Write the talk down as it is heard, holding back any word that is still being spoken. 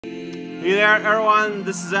Hey there, everyone.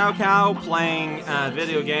 This is Cow playing a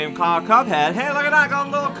video game called Cuphead. Hey, look at that! I got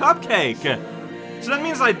a little cupcake. So that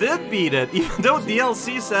means I did beat it, even though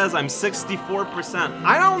DLC says I'm 64%.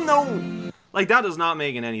 I don't know. Like, that does not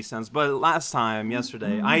make any sense. But last time,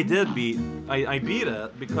 yesterday, I did beat. I beat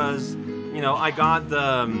it because, you know, I got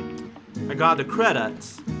the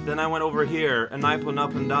credits. Then I went over here and I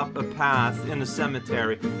opened up a path in the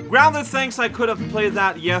cemetery. Grounded thinks I could have played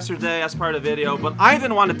that yesterday as part of the video, but I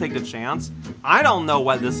didn't want to take the chance. I don't know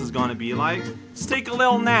what this is gonna be like. Let's take a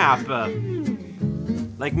little nap.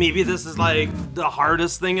 Like maybe this is like the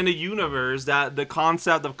hardest thing in the universe that the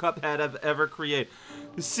concept of Cuphead have ever created.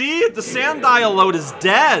 You see, the sand dial load is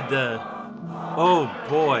dead. Oh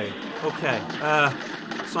boy. Okay.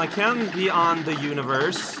 So I can be on the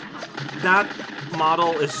universe. That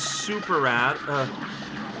model is super rad. There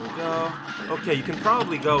we go. Okay, you can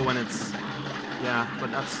probably go when it's... Yeah,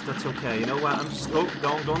 but that's okay. You know what? I'm just... Oh,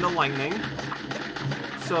 don't go into lightning.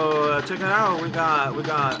 So, check it out. We got...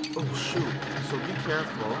 Oh, shoot. So, be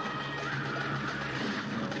careful.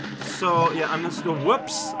 So, yeah, I'm just...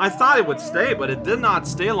 Whoops! I thought it would stay, but it did not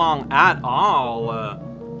stay long at all.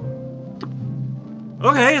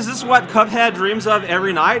 Okay, is this what Cuphead dreams of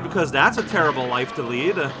every night? Because that's a terrible life to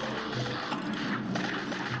lead.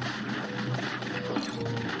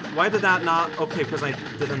 Why did that not... Okay, because I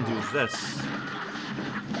didn't do this.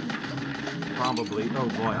 Probably. Oh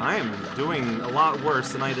boy, I am doing a lot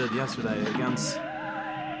worse than I did yesterday against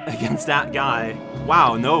that guy.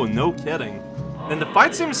 Wow, no kidding. And the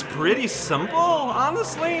fight seems pretty simple,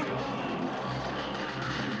 honestly.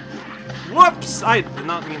 Whoops! I did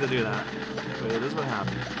not mean to do that. But it is what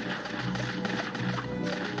happened.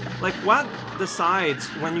 Like, what decides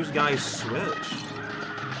when you guys switch?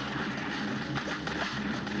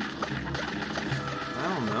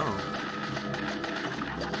 I don't know.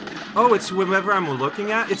 Oh, it's whoever I'm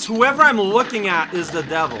looking at? It's whoever I'm looking at is the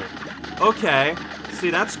devil. Okay. See,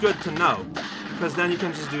 that's good to know. Because then you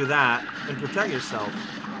can just do that and protect yourself.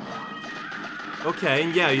 Okay,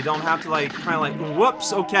 and yeah, you don't have to, like, kind of like...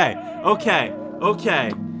 Whoops! Okay.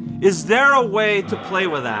 Okay. Is there a way to play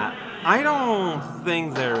with that? I don't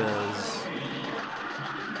think there is.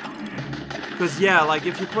 Because, yeah, like,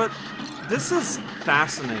 if you put... This is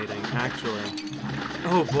fascinating, actually.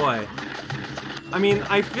 Oh boy. I mean,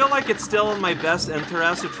 I feel like it's still in my best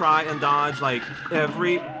interest to try and dodge, like,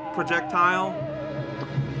 every projectile.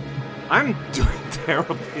 I'm doing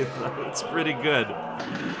terribly, though. It's pretty good.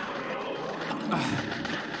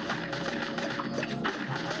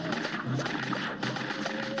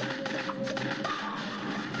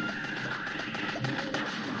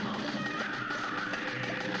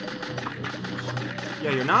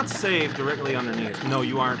 Yeah, you're not safe directly underneath. No,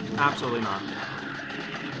 you aren't. Absolutely not.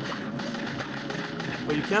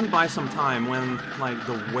 But you can buy some time when, like,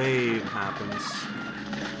 the wave happens.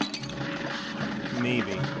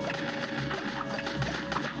 Maybe.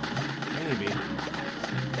 Maybe.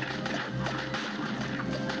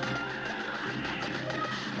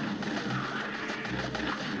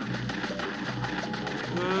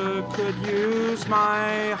 Could use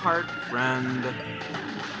my heart, friend.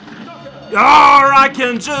 Or I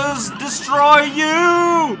can just destroy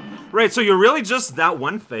you! Right, so you're really just that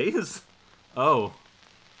one phase? Oh.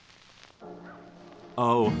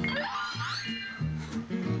 Oh.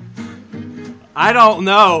 I don't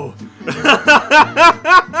know.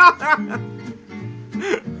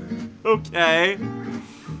 Okay.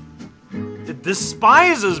 It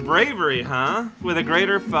despises bravery, huh? With a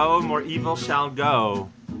greater foe, more evil shall go.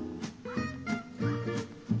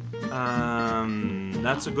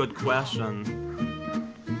 That's a good question.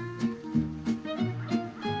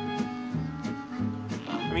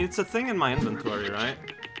 I mean, it's a thing in my inventory, right?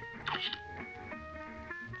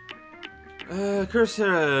 Curse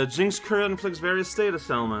here, Jinx current inflicts various status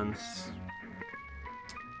elements.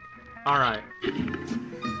 Alright.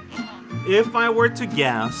 If I were to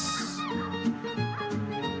guess,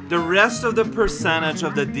 the rest of the percentage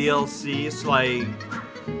of the DLC is like,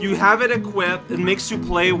 you have it equipped, it makes you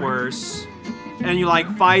play worse, and you like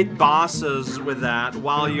fight bosses with that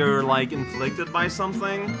while you're like inflicted by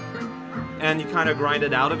something, and you kind of grind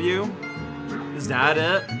it out of you. Is that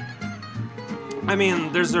it? I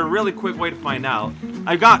mean, there's a really quick way to find out.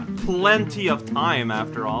 I've got plenty of time,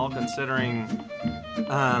 after all, considering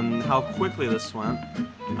how quickly this went.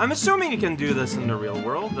 I'm assuming you can do this in the real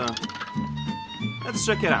world. Let's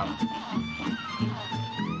check it out.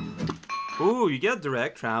 Ooh, you get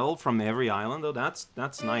direct travel from every island. Oh, that's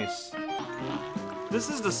nice. This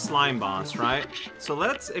is the slime boss, right? So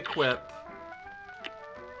let's equip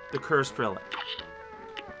the cursed relic.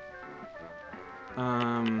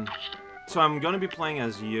 So I'm gonna be playing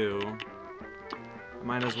as you.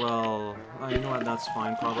 Might as well... Oh, you know what? That's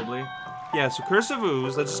fine, probably. Yeah, so Curse of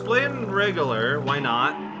Ooze. Let's just play it in regular. Why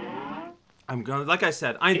not? I'm gonna... Like I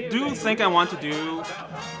said, I do think I want to do...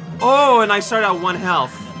 Oh, and I start at 1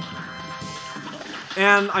 health.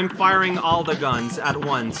 And I'm firing all the guns at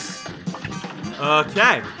once.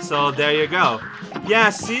 Okay, so there you go.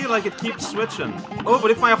 Yeah, see? Like, it keeps switching. Oh, but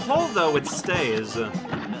if I hold, though, it stays.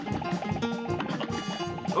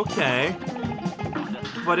 Okay.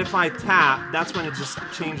 But if I tap, that's when it just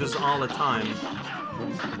changes all the time.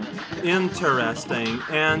 Interesting.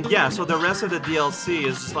 And yeah, so the rest of the DLC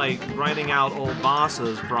is just like grinding out old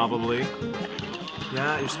bosses, probably.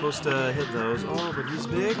 Yeah, you're supposed to hit those. Oh, but he's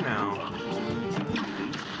big now.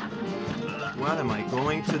 What am I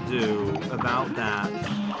going to do about that?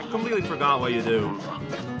 I completely forgot what you do.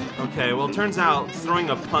 Okay, well, it turns out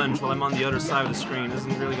throwing a punch while I'm on the other side of the screen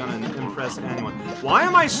isn't really gonna impress anyone. Why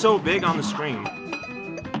am I so big on the screen?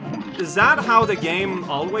 Is that how the game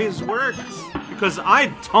always works? Because I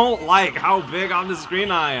don't like how big on the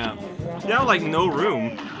screen I am. You have, like, no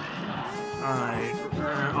room. Alright,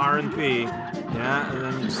 R and P. Yeah, and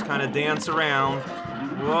then you just kind of dance around.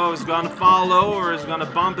 Whoa, he's gonna fall over, he's gonna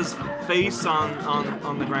bump his face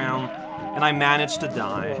on the ground. And I managed to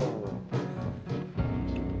die.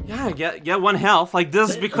 Yeah, get 1 health. Like,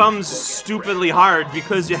 this becomes stupidly hard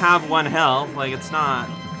because you have 1 health. Like, it's not...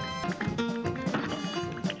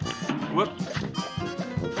 Whoop.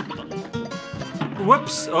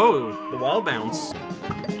 Whoops! Oh, the wall bounce.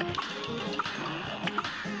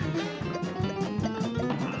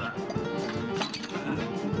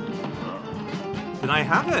 Did I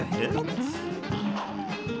have a hit?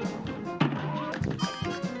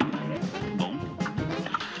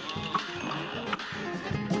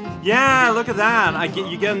 Yeah, look at that.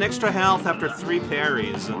 You get an extra health after 3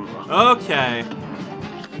 parries. Okay.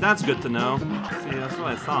 That's good to know. See, that's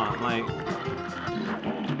what I thought. Like...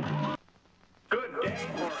 Good day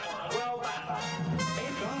for us.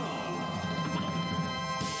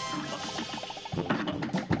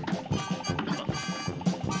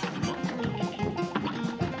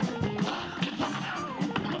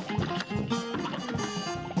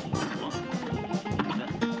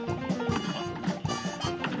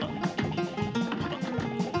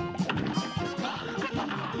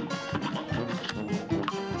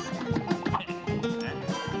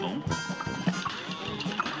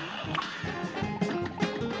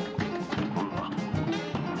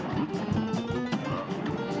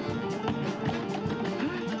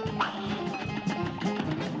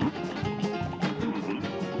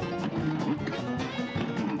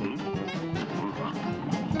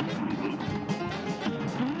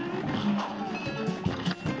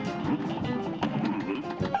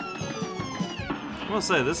 Well,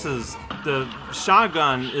 I will say, the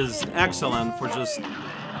shotgun is excellent for just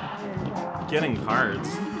getting cards.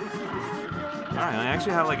 Alright, I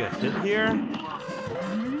actually have like a hit here.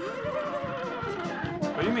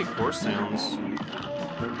 Why do you make horse sounds? I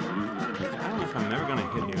don't know if I'm ever gonna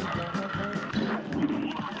hit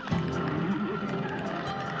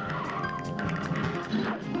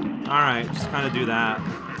you. Alright, just kind of do that.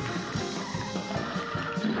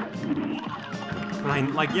 But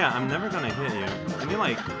I'm never gonna hit you. I mean,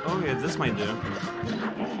 like, oh yeah, this might do.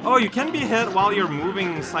 Oh, you can be hit while you're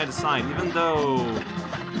moving side to side, even though,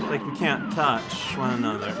 like, we can't touch one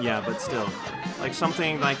another. Yeah, but still. Like,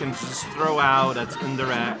 something that I can just throw out that's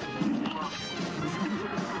indirect.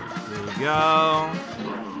 There you go.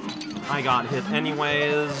 I got hit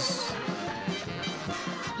anyways.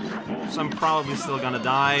 So I'm probably still gonna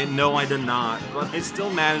die. No, I did not, but I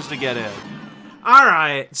still managed to get it.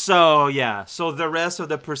 Alright, so yeah, so the rest of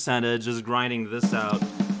the percentage is grinding this out.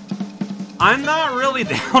 I'm not really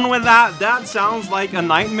down with that. That sounds like a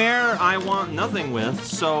nightmare I want nothing with,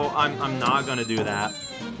 so I'm not gonna do that.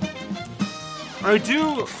 I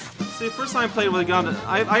do... See, first time I played with a gun,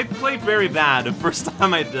 I played very bad the first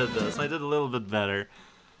time I did this. I did a little bit better.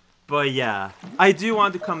 But yeah, I do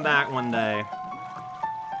want to come back one day.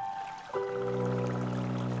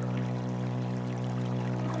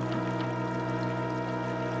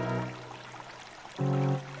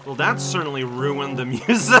 Well, that certainly ruined the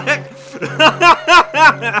music.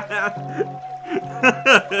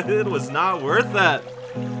 It was not worth it.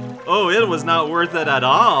 Oh, it was not worth it at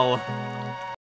all.